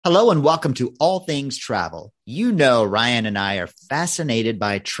Hello and welcome to All Things Travel. You know, Ryan and I are fascinated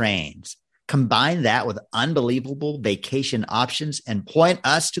by trains. Combine that with unbelievable vacation options and point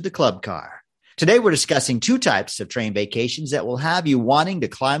us to the club car. Today, we're discussing two types of train vacations that will have you wanting to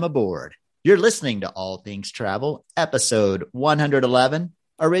climb aboard. You're listening to All Things Travel, episode 111,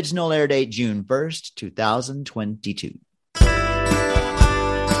 original air date June 1st, 2022.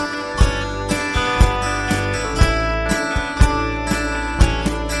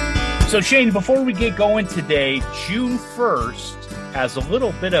 So, Shane, before we get going today, June 1st has a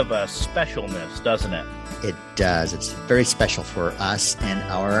little bit of a specialness, doesn't it? It does. It's very special for us and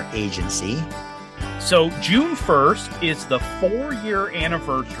our agency. So, June 1st is the 4-year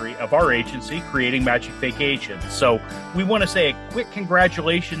anniversary of our agency, Creating Magic Vacations. So, we want to say a quick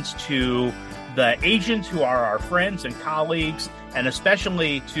congratulations to the agents who are our friends and colleagues, and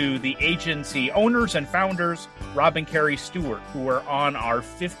especially to the agency owners and founders, Rob and Carrie Stewart, who are on our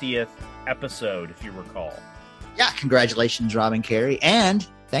 50th episode, if you recall. Yeah, congratulations, Rob and Carrie. And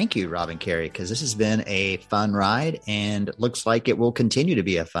thank you, Rob and Carrie, because this has been a fun ride and it looks like it will continue to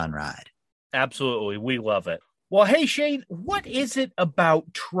be a fun ride. Absolutely. We love it. Well, hey, Shane, what is it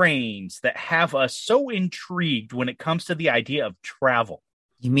about trains that have us so intrigued when it comes to the idea of travel?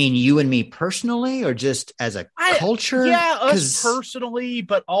 You mean you and me personally, or just as a culture? Yeah, us personally,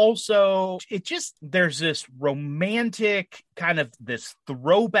 but also there's this romantic kind of this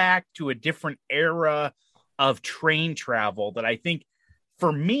throwback to a different era of train travel that I think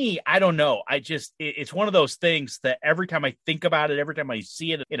for me, I don't know. It's one of those things that every time I think about it, every time I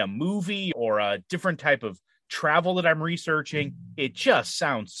see it in a movie or a different type of travel that I'm researching, it just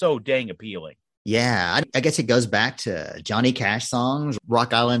sounds so dang appealing. Yeah, I guess it goes back to Johnny Cash songs,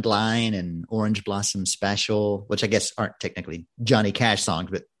 Rock Island Line and Orange Blossom Special, which I guess aren't technically Johnny Cash songs,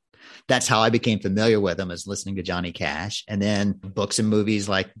 but that's how I became familiar with them, is listening to Johnny Cash. And then books and movies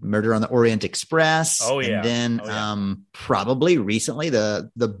like Murder on the Orient Express. Oh, yeah. And then probably recently the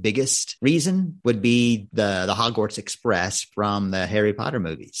biggest reason would be the Hogwarts Express from the Harry Potter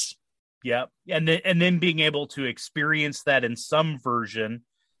movies. Yep. And then being able to experience that in some version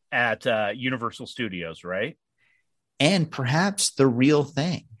at Universal Studios, right? And perhaps the real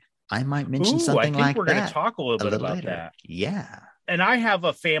thing. I might mention something like that. I think we're going to talk a little bit about later. that. Yeah. And I have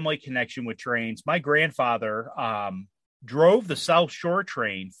a family connection with trains. My grandfather drove the South Shore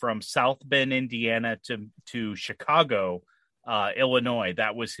train from South Bend, Indiana to Chicago, Illinois.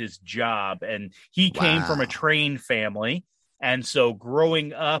 That was his job. And he came from a train family. And so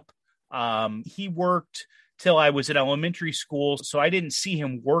growing up, he worked till I was in elementary school. So I didn't see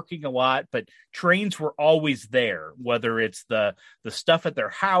him working a lot, but trains were always there, whether it's the stuff at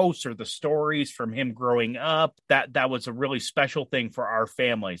their house or the stories from him growing up. That was a really special thing for our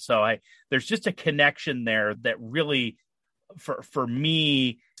family. So there's just a connection there that really, for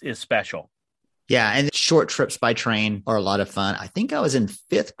me, is special. Yeah, and short trips by train are a lot of fun. I think I was in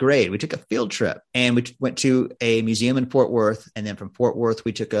 5th grade. We took a field trip and we went to a museum in Fort Worth. And then from Fort Worth,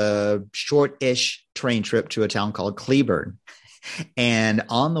 we took a short-ish train trip to a town called Cleburne. And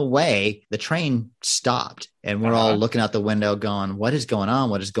on the way, the train stopped and we're all looking out the window going, what is going on?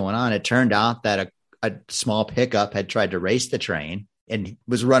 What is going on? It turned out that a small pickup had tried to race the train and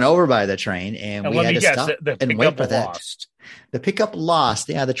was run over by the train. And we had to stop and wait for that. The pickup lost.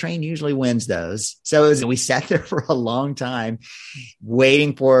 Yeah, the train usually wins those. So we sat there for a long time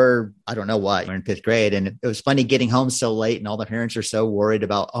waiting for, I don't know what, we're in 5th grade. And it was funny getting home so late and all the parents are so worried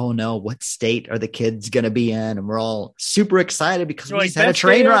about, oh no, what state are the kids going to be in? And we're all super excited because we just had a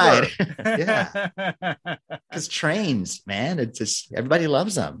train ride. Yeah. Because trains, man, it's just, everybody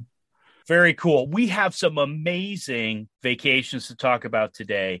loves them. Very cool. We have some amazing vacations to talk about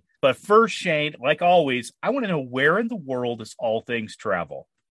today. But first, Shane, like always, I want to know, where in the world is All Things Travel?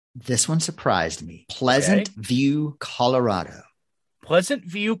 This one surprised me. Pleasant View, Colorado. Pleasant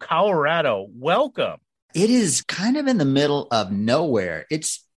View, Colorado. Welcome. It is kind of in the middle of nowhere.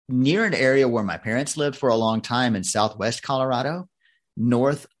 It's near an area where my parents lived for a long time in Southwest Colorado,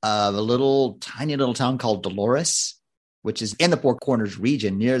 north of a tiny little town called Dolores, which is in the Four Corners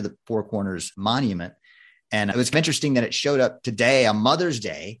region near the Four Corners Monument. And it was interesting that it showed up today on Mother's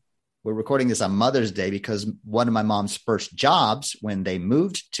Day. We're recording this on Mother's Day because one of my mom's first jobs when they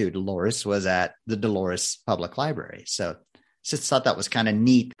moved to Dolores was at the Dolores Public Library. So just thought that was kind of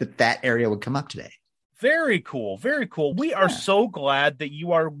neat that area would come up today. Very cool. Very cool. We are so glad that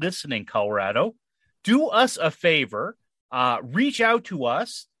you are listening, Colorado. Do us a favor. Reach out to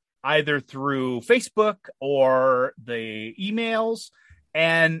us either through Facebook or the emails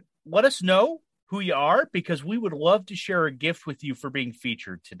and let us know who you are, because we would love to share a gift with you for being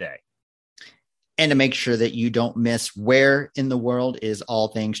featured today. And to make sure that you don't miss where in the world is All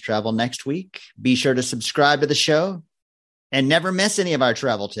Things Travel next week, be sure to subscribe to the show and never miss any of our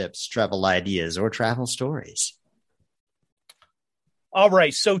travel tips, travel ideas, or travel stories. All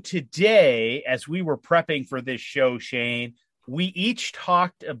right. So today, as we were prepping for this show, Shane, we each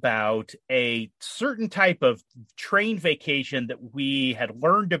talked about a certain type of train vacation that we had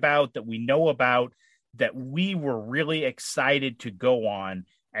learned about, that we know about, that we were really excited to go on.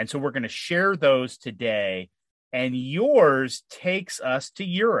 And so we're going to share those today. And yours takes us to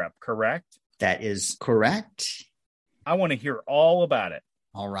Europe, correct? That is correct. I want to hear all about it.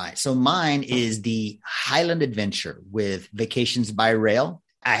 All right. So mine is the Highland Adventure with Vacations by Rail.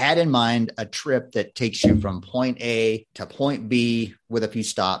 I had in mind a trip that takes you from point A to point B with a few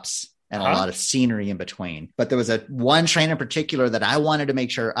stops and a lot of scenery in between. But there was one train in particular that I wanted to make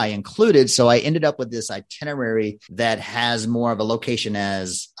sure I included. So I ended up with this itinerary that has more of a location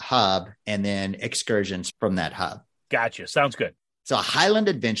as hub and then excursions from that hub. Gotcha. Sounds good. So a Highland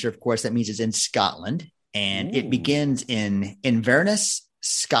Adventure, of course, that means it's in Scotland, and it begins in Inverness,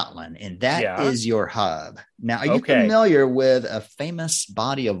 Scotland, and that is your hub. Now, are you familiar with a famous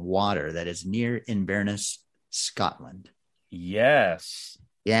body of water that is near Inverness, Scotland? Yes.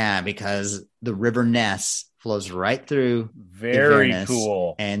 Yeah, because the River Ness flows right through. Very Inverness,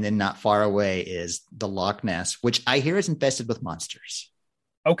 cool. And then not far away is the Loch Ness, which I hear is infested with monsters.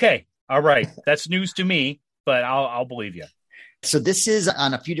 Okay. All right. That's news to me, but I'll believe you. So this is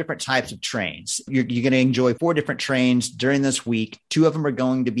on a few different types of trains. You're going to enjoy 4 different trains during this week. 2 of them are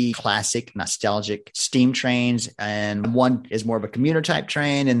going to be classic, nostalgic steam trains, and one is more of a commuter type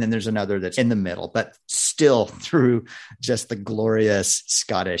train. And then there's another that's in the middle, but still through just the glorious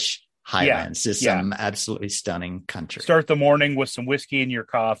Scottish Highlands. It's some absolutely stunning country. Start the morning with some whiskey in your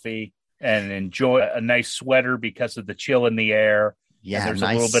coffee and enjoy a nice sweater because of the chill in the air. Yeah, and there's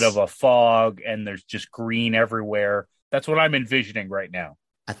a little bit of a fog and there's just green everywhere. That's what I'm envisioning right now.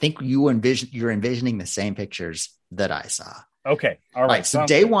 I think you're envisioning the same pictures that I saw. Okay. All right. So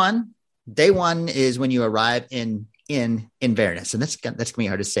day one is when you arrive in Inverness. And that's going to be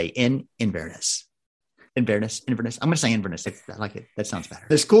hard to say. In Inverness. Inverness. I'm going to say Inverness. I like it. That sounds better.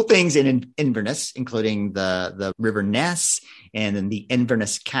 There's cool things in Inverness, including the River Ness and then the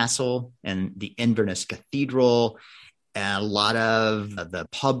Inverness Castle and the Inverness Cathedral. And a lot of the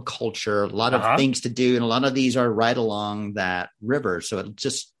pub culture, a lot of things to do. And a lot of these are right along that river. So it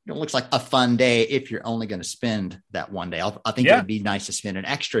looks like a fun day if you're only going to spend that one day. I think it would be nice to spend an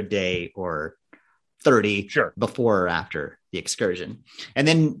extra day or 30 before or after the excursion. And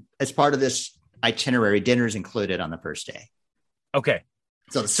then as part of this itinerary, dinner is included on the first day. Okay.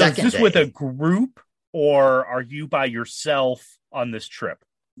 So the second is this day, with a group or are you by yourself on this trip?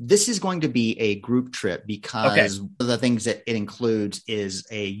 This is going to be a group trip because one of the things that it includes is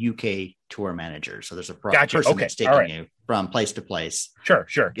a UK tour manager. So there's a person that's taking you from place to place. Sure.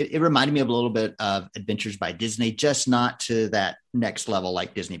 It reminded me of a little bit of Adventures by Disney, just not to that next level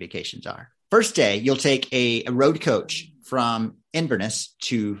like Disney vacations are. First day, you'll take a road coach from Inverness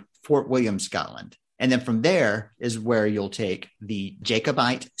to Fort William, Scotland. And then from there is where you'll take the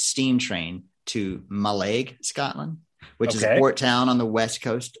Jacobite steam train to Mallaig, Scotland, which is a port town on the west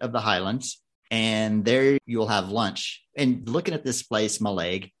coast of the Highlands. And there you'll have lunch. And looking at this place,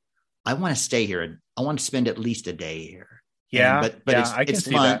 Mallaig, I want to stay here. I want to spend at least a day here. Yeah. But it's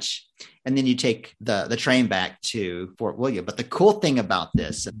lunch. That. And then you take the train back to Fort William. But the cool thing about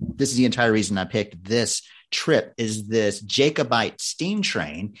this is the entire reason I picked this trip, is this Jacobite steam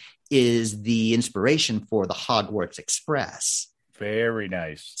train is the inspiration for the Hogwarts Express. Very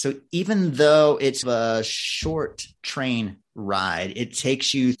nice. So even though it's a short train ride, it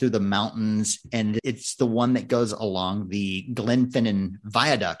takes you through the mountains, and it's the one that goes along the Glenfinnan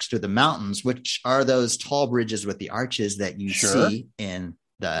viaducts through the mountains, which are those tall bridges with the arches that you see in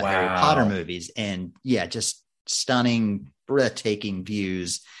the Harry Potter movies. And just stunning, breathtaking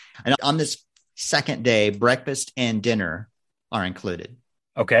views. And on this second day, breakfast and dinner are included.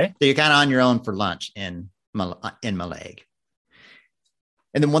 Okay. So you're kind of on your own for lunch in Mallaig.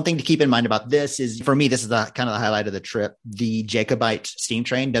 And then one thing to keep in mind about this is, for me, this is the kind of the highlight of the trip. The Jacobite steam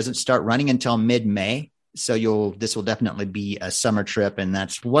train doesn't start running until mid-May. So this will definitely be a summer trip. And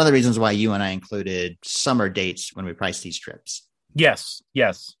that's one of the reasons why you and I included summer dates when we priced these trips. Yes.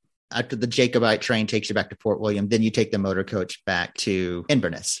 After the Jacobite train takes you back to Fort William, then you take the motor coach back to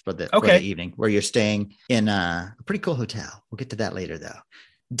Inverness for the evening, where you're staying in a pretty cool hotel. We'll get to that later, though.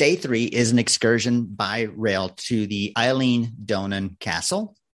 Day 3 is an excursion by rail to the Eilean Donan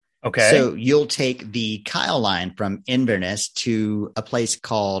Castle. Okay. So you'll take the Kyle line from Inverness to a place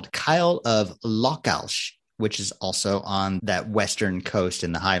called Kyle of Lochalsh, which is also on that western coast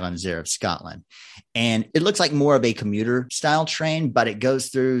in the Highlands there of Scotland. And it looks like more of a commuter style train, but it goes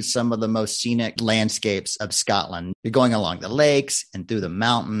through some of the most scenic landscapes of Scotland. You're going along the lakes and through the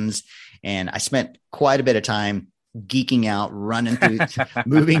mountains. And I spent quite a bit of time geeking out, running through,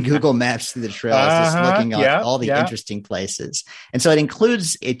 moving Google Maps through the trails, just looking at all the interesting places. And so it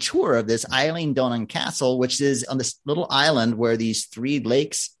includes a tour of this Eilean Donan Castle, which is on this little island where these three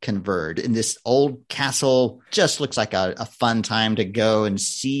lakes converge. And this old castle just looks like a fun time to go and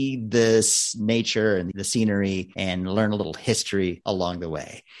see this nature and the scenery and learn a little history along the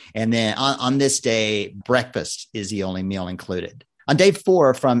way. And then on this day, breakfast is the only meal included. On day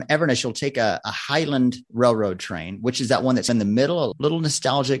 4 from Inverness, you'll take a Highland Railroad train, which is that one that's in the middle, a little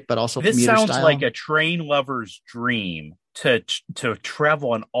nostalgic, but also this commuter sounds style. Like a train lover's dream to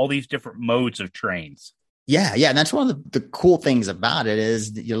travel on all these different modes of trains. Yeah. And that's one of the cool things about it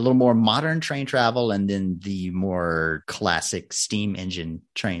is a little more modern train travel and then the more classic steam engine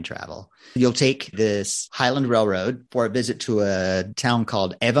train travel. You'll take this Highland Railroad for a visit to a town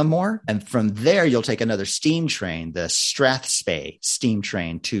called Evermore. And from there, you'll take another steam train, the Strathspey steam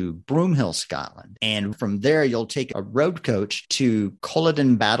train to Broomhill, Scotland. And from there, you'll take a road coach to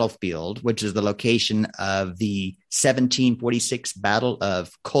Culloden Battlefield, which is the location of the 1746 Battle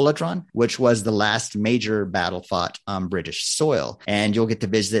of Culloden, which was the last major battle fought on British soil. And you'll get to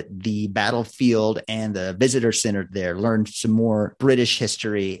visit the battlefield and the visitor center there, learn some more British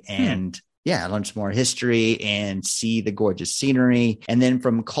history and learn some more history and see the gorgeous scenery. And then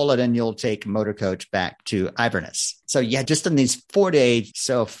from Culloden, you'll take motor coach back to Inverness. So just in these 4 days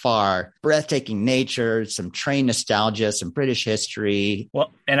so far, breathtaking nature, some train nostalgia, some British history.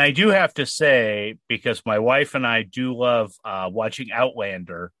 Well, and I do have to say, because my wife and I do love watching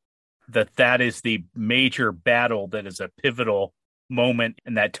Outlander, that is the major battle that is a pivotal moment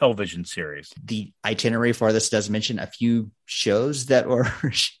in that television series. The itinerary for this does mention a few shows that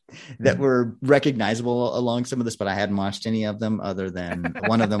were recognizable along some of this, but I hadn't watched any of them other than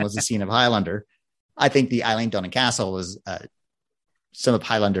one of them was the scene of Highlander. I think the Eilean Donan Castle was some of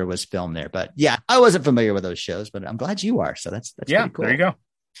Highlander was filmed there, but I wasn't familiar with those shows, but I'm glad you are. So that's pretty cool. There you go.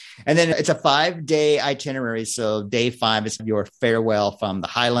 And then it's a 5-day itinerary. So day 5 is your farewell from the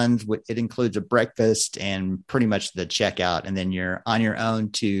Highlands. It includes a breakfast and pretty much the checkout. And then you're on your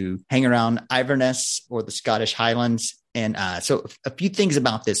own to hang around Inverness or the Scottish Highlands. And so a few things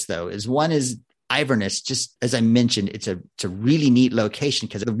about this, though, is one is Inverness, just as I mentioned, it's a really neat location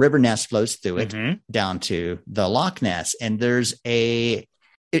because the River Ness flows through it down to the Loch Ness. And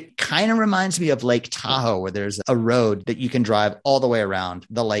it kind of reminds me of Lake Tahoe, where there's a road that you can drive all the way around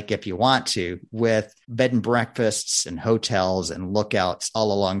the lake if you want to, with bed and breakfasts and hotels and lookouts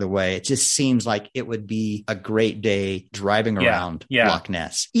all along the way. It just seems like it would be a great day driving around Loch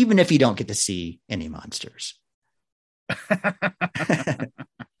Ness, even if you don't get to see any monsters.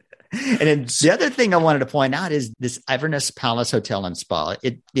 And then the other thing I wanted to point out is this Inverness Palace Hotel and Spa.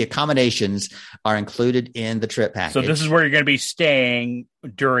 The accommodations are included in the trip package. So this is where you're going to be staying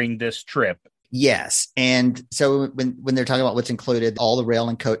during this trip. Yes. And so when they're talking about what's included, all the rail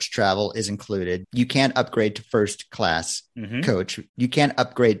and coach travel is included. You can't upgrade to first class coach. You can't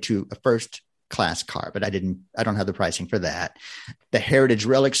upgrade to a first class car, but I don't have the pricing for that. The Heritage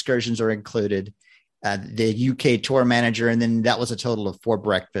Rail excursions are included. The UK tour manager, and then that was a total of 4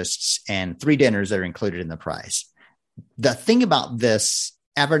 breakfasts and 3 dinners that are included in the price. The thing about this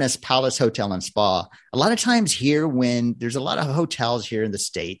Inverness Palace Hotel and Spa, a lot of times here, when there's a lot of hotels here in the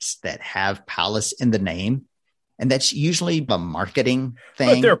States that have palace in the name, and that's usually a marketing thing.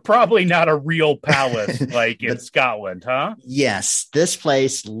 But they're probably not a real palace like in Scotland, huh? Yes. This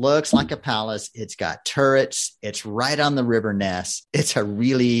place looks like a palace. It's got turrets. It's right on the River Ness. It's a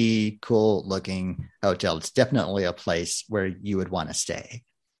really cool looking hotel. It's definitely a place where you would want to stay.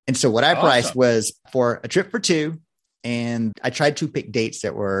 And so what I priced was for a trip for 2. And I tried to pick dates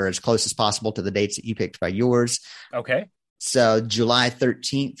that were as close as possible to the dates that you picked by yours. Okay. So July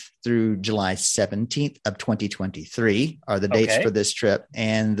 13th through July 17th of 2023 are the dates for this trip.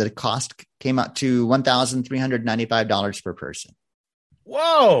 And the cost came out to $1,395 per person.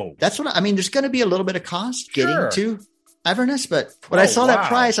 Whoa. That's what I mean. There's going to be a little bit of cost getting to Inverness, but when I saw that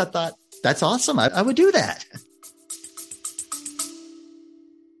price, I thought, that's awesome. I would do that.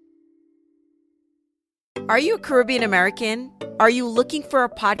 Are you a Caribbean American? Are you looking for a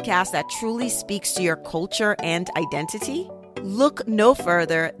podcast that truly speaks to your culture and identity? Look no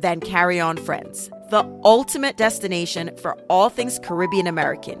further than Carry On Friends, the ultimate destination for all things Caribbean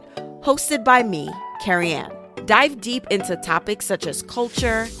American, hosted by me, Carrie Ann. Dive deep into topics such as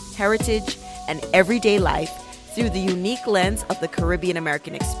culture, heritage, and everyday life through the unique lens of the Caribbean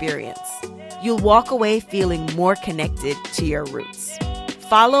American experience. You'll walk away feeling more connected to your roots.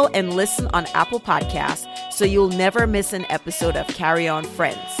 Follow and listen on Apple Podcasts so you'll never miss an episode of Carry On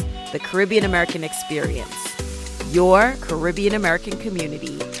Friends, the Caribbean American experience. Your Caribbean American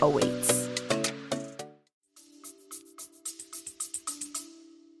community awaits.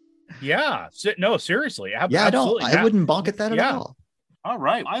 Yeah. No, seriously. Yeah, I wouldn't balk at that at all. All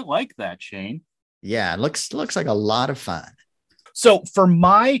right. I like that, Shane. Yeah, it looks like a lot of fun. So for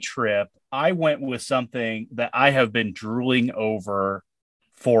my trip, I went with something that I have been drooling over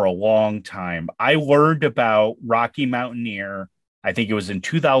for a long time. I learned about Rocky Mountaineer, I think it was in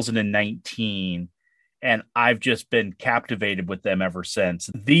 2019, and I've just been captivated with them ever since.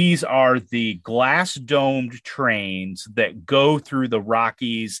 These are the glass-domed trains that go through the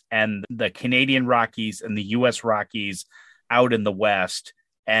Rockies and the Canadian Rockies and the U.S. Rockies out in the West.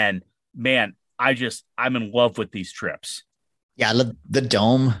 And man, I'm in love with these trips. Yeah, the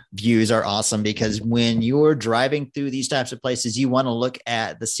dome views are awesome because when you're driving through these types of places, you want to look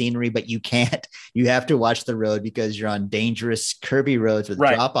at the scenery, but you can't. You have to watch the road because you're on dangerous curvy roads with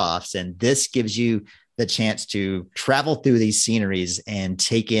drop-offs. And this gives you the chance to travel through these sceneries and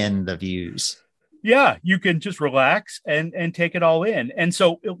take in the views. Yeah, you can just relax and take it all in. And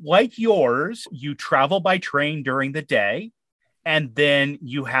so like yours, you travel by train during the day, and then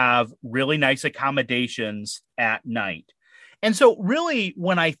you have really nice accommodations at night. And so really,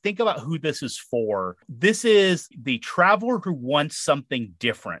 when I think about who this is the traveler who wants something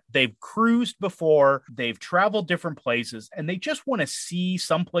different. They've cruised before, they've traveled different places, and they just want to see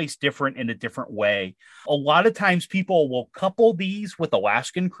someplace different in a different way. A lot of times people will couple these with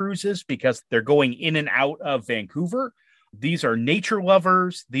Alaskan cruises because they're going in and out of Vancouver. These are nature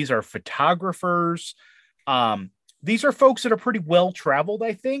lovers. These are photographers. These are folks that are pretty well traveled,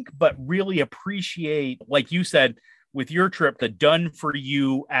 I think, but really appreciate, like you said, with your trip, the done for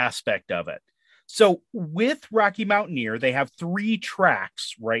you aspect of it. So with Rocky Mountaineer, they have 3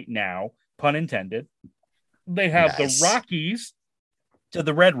 tracks right now, pun intended. They have the Rockies to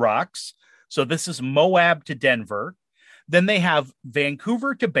the Red Rocks. So this is Moab to Denver. Then they have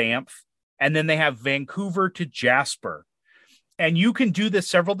Vancouver to Banff. And then they have Vancouver to Jasper. And you can do this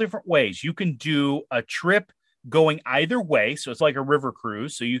several different ways. You can do a trip going either way. So it's like a river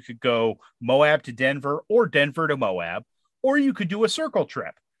cruise. So you could go Moab to Denver or Denver to Moab, or you could do a circle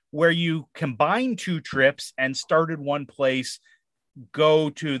trip where you combine 2 trips and start in one place,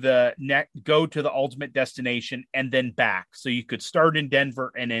 go to the ultimate destination and then back. So you could start in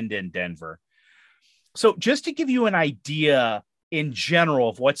Denver and end in Denver. So just to give you an idea in general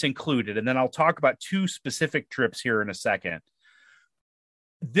of what's included, and then I'll talk about 2 specific trips here in a second.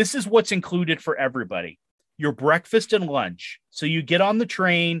 This is what's included for everybody. Your breakfast and lunch. So you get on the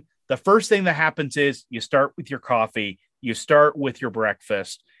train. The first thing that happens is you start with your coffee, you start with your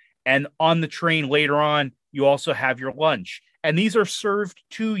breakfast, and on the train later on, you also have your lunch. And these are served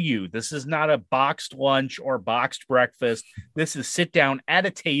to you. This is not a boxed lunch or boxed breakfast. This is sit down at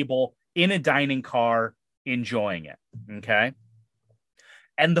a table in a dining car, enjoying it. Okay.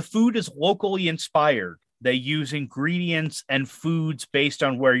 And the food is locally inspired. They use ingredients and foods based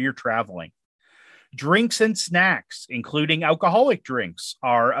on where you're traveling. Drinks and snacks, including alcoholic drinks,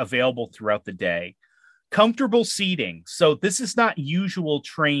 are available throughout the day. Comfortable seating. So this is not usual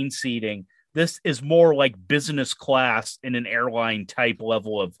train seating. This is more like business class in an airline type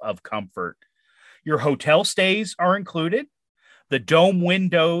level of comfort. Your hotel stays are included. The dome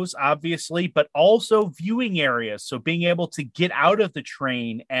windows, obviously, but also viewing areas. So being able to get out of the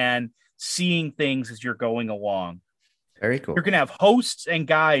train and seeing things as you're going along. Very cool. You're going to have hosts and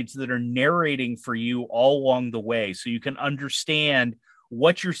guides that are narrating for you all along the way so you can understand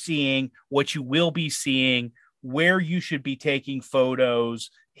what you're seeing, what you will be seeing, where you should be taking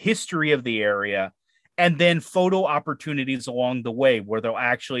photos, history of the area, and then photo opportunities along the way where they'll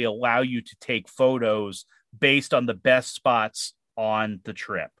actually allow you to take photos based on the best spots on the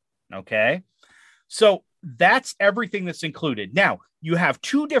trip. Okay. So that's everything that's included. Now, you have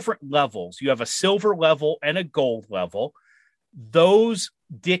 2 different levels. You have a silver level and a gold level. Those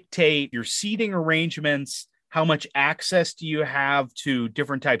dictate your seating arrangements, how much access do you have to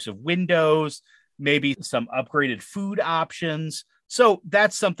different types of windows, maybe some upgraded food options. So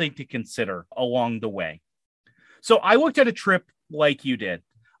that's something to consider along the way. So I looked at a trip like you did.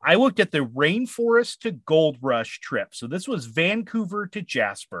 I looked at the Rainforest to Gold Rush trip. So this was Vancouver to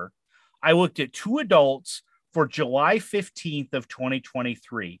Jasper. I looked at 2 adults for July 15th of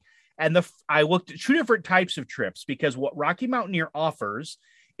 2023. And I looked at 2 different types of trips because what Rocky Mountaineer offers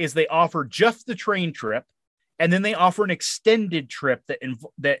is they offer just the train trip, and then they offer an extended trip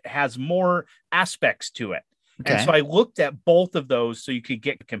that has more aspects to it. Okay. And so I looked at both of those so you could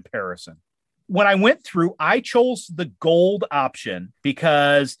get a comparison. when I went through, I chose the gold option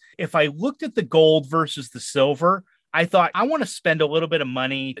because if I looked at the gold versus the silver, I thought I want to spend a little bit of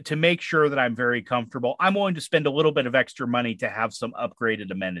money to make sure that I'm very comfortable. I'm willing to spend a little bit of extra money to have some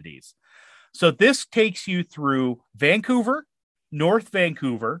upgraded amenities. So this takes you through Vancouver, North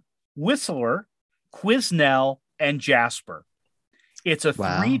Vancouver, Whistler, Quesnel, and Jasper. It's a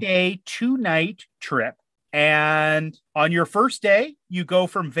 3-day, 2-night trip. And on your first day, you go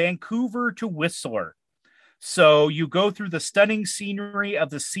from Vancouver to Whistler. So you go through the stunning scenery of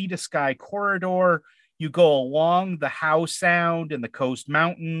the Sea to Sky corridor. You go along the Howe Sound and the Coast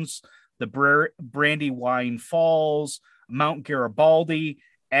Mountains, the Brandywine Falls, Mount Garibaldi,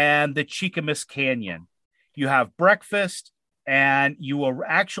 and the Cheakamus Canyon. You have breakfast, and you will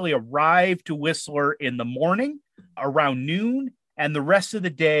actually arrive to Whistler in the morning around noon, and the rest of the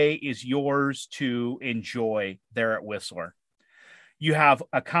day is yours to enjoy there at Whistler. You have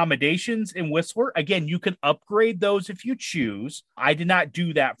accommodations in Whistler. Again, you can upgrade those if you choose. I did not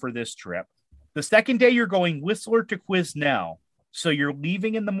do that for this trip. The second day, you're going Whistler to Quesnel. So you're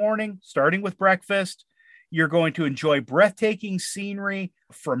leaving in the morning, starting with breakfast. You're going to enjoy breathtaking scenery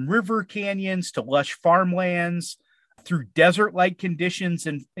from river canyons to lush farmlands, through desert-like conditions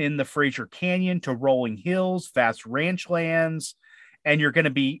in the Fraser Canyon to rolling hills, vast ranch lands. And you're going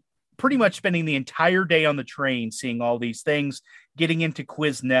to be pretty much spending the entire day on the train seeing all these things, getting into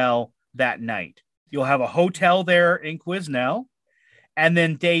Quesnel that night. You'll have a hotel there in Quesnel. And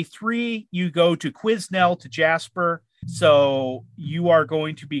then day 3, you go to Quesnel to Jasper. So you are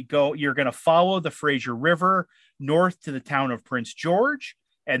going to you're going to follow the Fraser River north to the town of Prince George,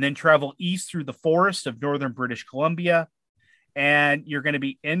 and then travel east through the forest of northern British Columbia. And you're going to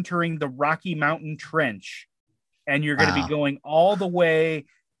be entering the Rocky Mountain Trench. And you're going to be going all the way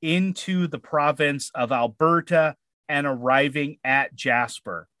into the province of Alberta and arriving at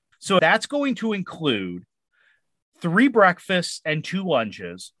Jasper. So that's going to include 3 breakfasts and 2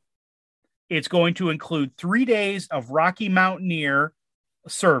 lunches. It's going to include 3 days of Rocky Mountaineer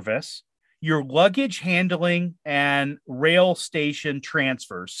service, your luggage handling, and rail station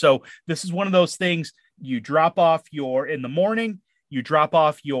transfers. So this is one of those things you drop off in the morning, you drop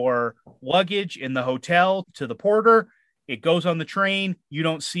off your luggage in the hotel to the porter. It goes on the train. You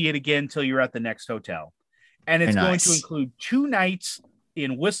don't see it again until you're at the next hotel. And it's going to include 2 nights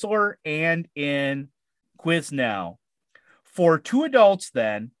in Whistler and in Quesnel. For 2 adults,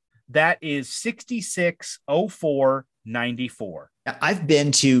 then, that is $66,04.94. I've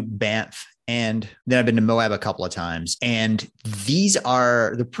been to Banff, and then I've been to Moab a couple of times. And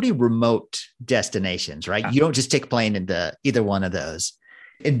they're pretty remote destinations, right? You don't just take a plane into either one of those.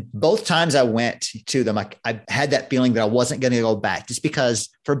 And both times I went to them, I had that feeling that I wasn't going to go back, just because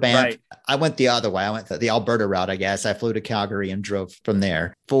for Banff, I went the other way. I went the Alberta route, I guess. I flew to Calgary and drove from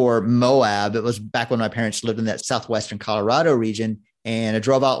there. For Moab, it was back when my parents lived in that southwestern Colorado region. And I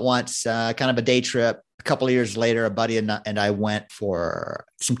drove out once, kind of a day trip. A couple of years later, a buddy and I went for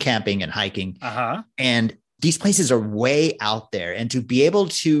some camping and hiking. And these places are way out there. And to be able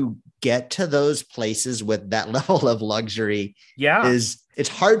to get to those places with that level of luxury it's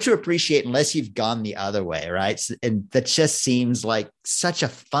hard to appreciate unless you've gone the other way, right? And that just seems like such a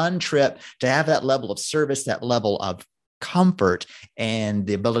fun trip to have that level of service, that level of comfort, and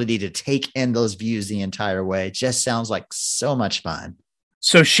the ability to take in those views the entire way. It just sounds like so much fun.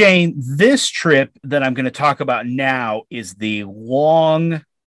 So Shane, this trip that I'm going to talk about now is the long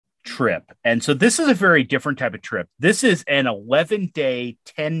trip. And so this is a very different type of trip. This is an 11-day,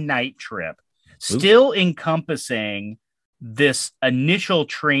 10-night trip, still encompassing this initial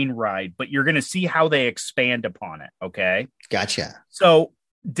train ride, but you're going to see how they expand upon it. Okay. Gotcha. So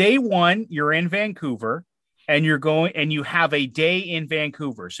day 1, you're in Vancouver, and you have a day in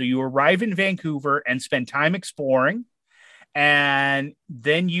Vancouver. So you arrive in Vancouver and spend time exploring. And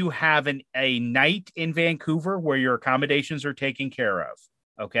then you have a night in Vancouver where your accommodations are taken care of.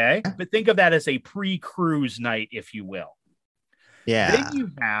 Okay. But think of that as a pre-cruise night, if you will. Yeah. Then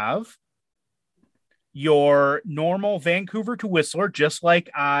you have your normal Vancouver to Whistler, just like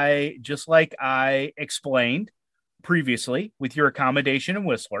I explained previously with your accommodation in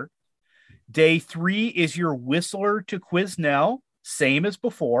Whistler. Day 3 is your Whistler to Quesnel, same as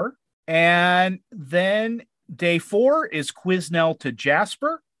before. And then day 4 is Quesnel to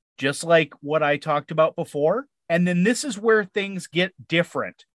Jasper, just like what I talked about before. And then this is where things get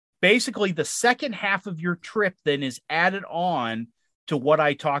different. Basically, the second half of your trip then is added on to what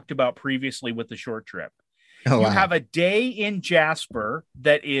I talked about previously with the short trip. You have a day in Jasper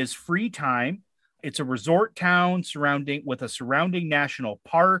that is free time. It's a resort town with a surrounding national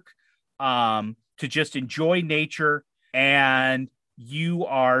park, to just enjoy nature. And you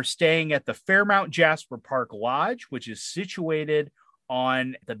are staying at the Fairmount Jasper Park Lodge, which is situated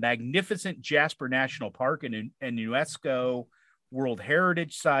on the magnificent Jasper National Park and UNESCO World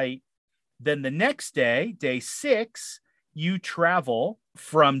Heritage Site. Then the next day, day 6, you travel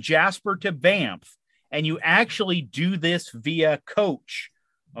from Jasper to Banff, and you actually do this via coach.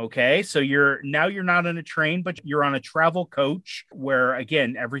 Okay, so you're not on a train, but you're on a travel coach where,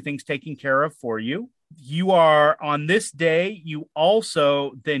 again, everything's taken care of for you. You are on this day. You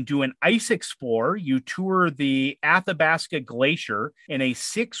also then do an ice explore. You tour the Athabasca Glacier in a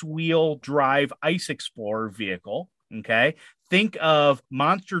 6-wheel drive ice explorer vehicle. Okay. Think of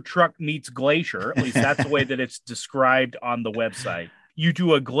Monster Truck meets Glacier. At least that's the way that it's described on the website. You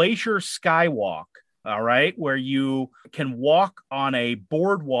do a glacier skywalk. All right, where you can walk on a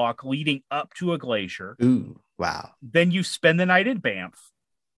boardwalk leading up to a glacier. Ooh, wow. Then you spend the night in Banff.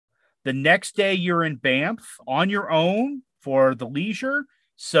 The next day you're in Banff on your own for the leisure.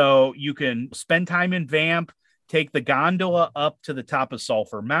 So you can spend time in Banff, take the gondola up to the top of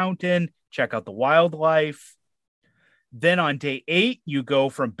Sulphur Mountain, check out the wildlife. Then on day 8, you go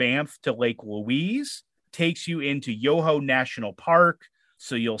from Banff to Lake Louise, takes you into Yoho National Park.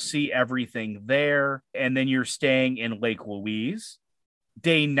 So you'll see everything there. And then you're staying in Lake Louise.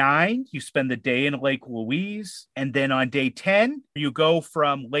 Day 9, you spend the day in Lake Louise. And then on day 10, you go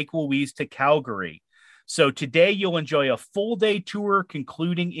from Lake Louise to Calgary. So today you'll enjoy a full day tour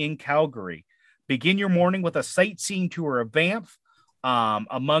concluding in Calgary. Begin your morning with a sightseeing tour of Banff.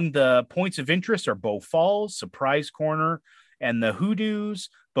 Among the points of interest are Bow Falls, Surprise Corner, and the Hoodoos.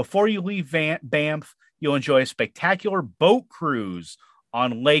 Before you leave Banff, you'll enjoy a spectacular boat cruise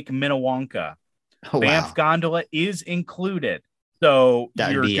on Lake Minnewanka. Oh, Banff wow. Gondola is included. So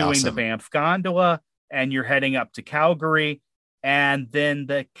That'd be doing awesome. the Banff Gondola and you're heading up to Calgary. And then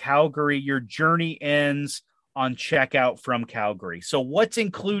the Calgary, your journey ends on checkout from Calgary. So what's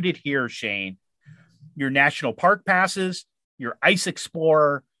included here, Shane? Your national park passes, your ice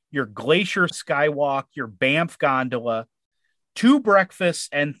explorer, your glacier skywalk, your Banff Gondola, 2 breakfasts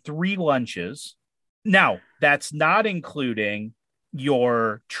and 3 lunches. Now, that's not including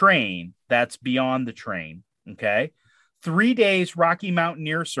your train. That's beyond the train. Okay. 3 days Rocky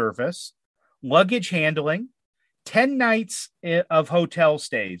Mountaineer service, luggage handling, 10 nights of hotel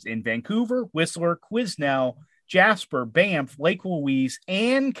stays in Vancouver, Whistler, Quesnel, Jasper, Banff, Lake Louise,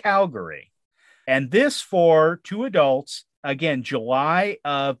 and Calgary. And this for 2 adults, again, July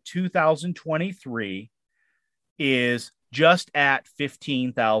of 2023, is just at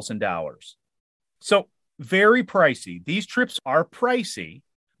 $15,000. So very pricey. These trips are pricey,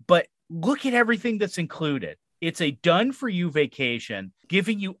 but look at everything that's included. It's a done-for-you vacation,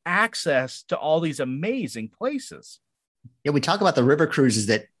 giving you access to all these amazing places. Yeah, we talk about the river cruises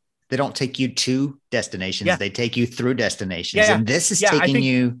that they don't take you to destinations. Yeah. They take you through destinations. Yeah. And this is Yeah, taking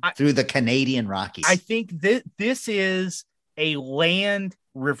you through the Canadian Rockies. I think this is a land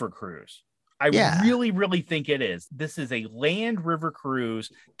river cruise. I Yeah. really think it is. This is a land river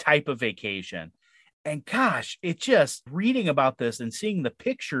cruise type of vacation. And gosh, it's just reading about this and seeing the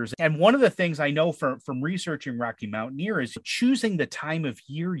pictures. And one of the things I know from researching Rocky Mountaineer is choosing the time of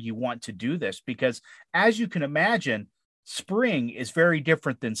year you want to do this, because as you can imagine, spring is very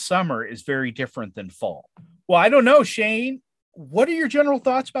different than summer, is very different than fall. Well, I don't know, Shane, what are your general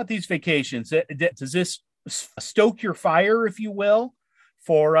thoughts about these vacations? Does this stoke your fire, if you will,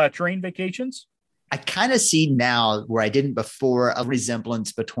 for train vacations? I kind of see now where I didn't before a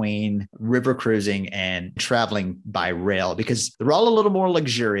resemblance between river cruising and traveling by rail, because they're all a little more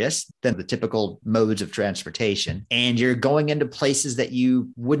luxurious than the typical modes of transportation. And you're going into places that you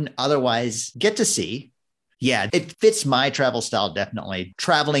wouldn't otherwise get to see. Yeah, it fits my travel style, definitely.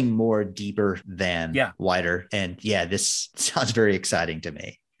 Traveling more deeper than wider. And yeah, this sounds very exciting to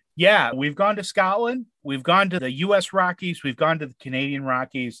me. Yeah, we've gone to Scotland. We've gone to the U.S. Rockies. We've gone to the Canadian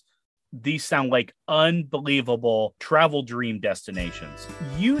Rockies. These sound like unbelievable travel dream destinations.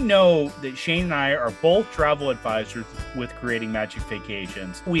 You know that Shane and I are both travel advisors with Creating Magic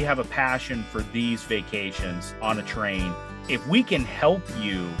Vacations. We have a passion for these vacations on a train. If we can help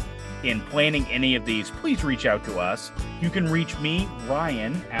you in planning any of these, please reach out to us. You can reach me,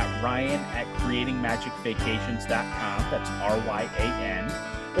 Ryan at creatingmagicvacations.com. That's RYAN.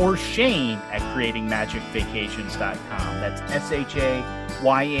 Or Shane at creatingmagicvacations.com. That's SHAYNE.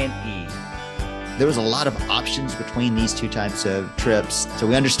 There was a lot of options between these two types of trips. So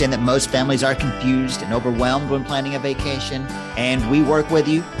we understand that most families are confused and overwhelmed when planning a vacation. And we work with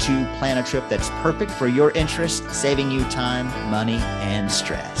you to plan a trip that's perfect for your interest, saving you time, money, and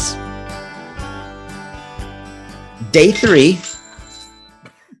stress. Day 3.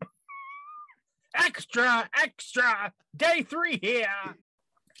 Extra extra, extra, day 3 here.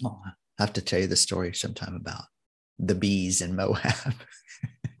 Oh, I have to tell you the story sometime about the bees in Moab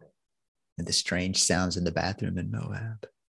and the strange sounds in the bathroom in Moab.